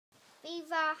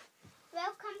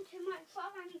Welcome to my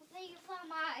farm, and these are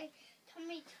my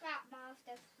tomy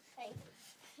trackmaster.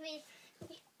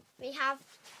 We have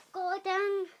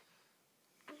Gordon.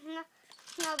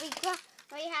 No,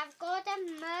 we have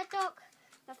Gordon, Murdoch,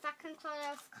 the second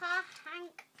colour of car,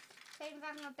 Hank, James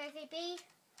and the Busy Bee,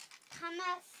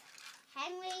 Thomas,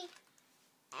 Henry,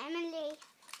 Emily.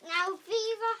 Now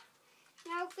these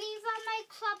are my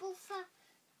troublesome.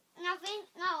 Now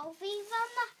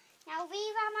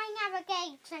these are my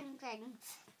navigation things.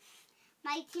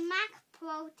 Mighty Mac,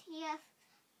 Proteus,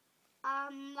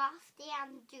 Rusty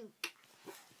and Duke.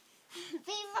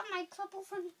 These are my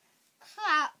troublesome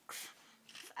trucks.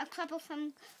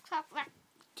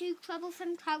 Two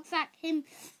troublesome trucks that came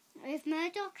with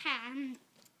Murdoch, and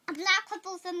a black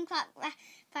troublesome truck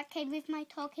that came with my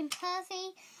talking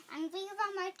Percy. And these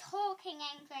are my talking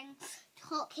engines,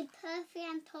 talking Percy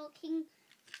and talking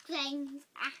James.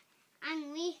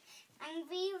 And these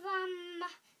are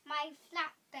my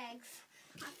flatbeds.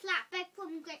 A flatbed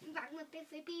from Gretchen Back with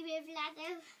Busy Bee with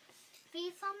ladders.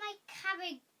 These are my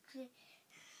carriages.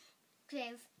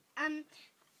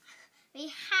 We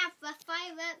have the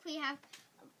fireworks. We have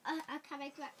a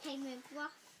carriage that came with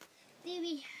Rusty.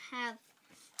 We have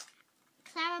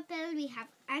Clarabelle. We have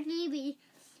Annie.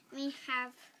 We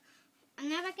have a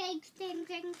navigating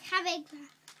carriage,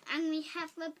 and we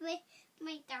have the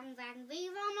breakdowns. And these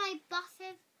are my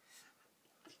buses.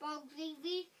 Well,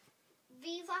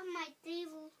 these are my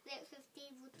diesel splits with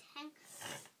diesel tanks.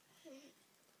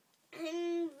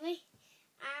 And these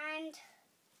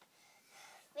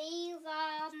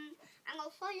and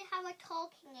I'll show you how the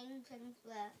talking engines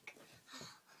work.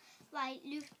 Right,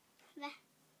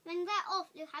 when they're off,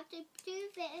 you have to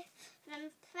do this,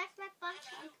 then press that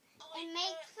button, it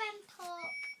makes them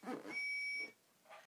talk.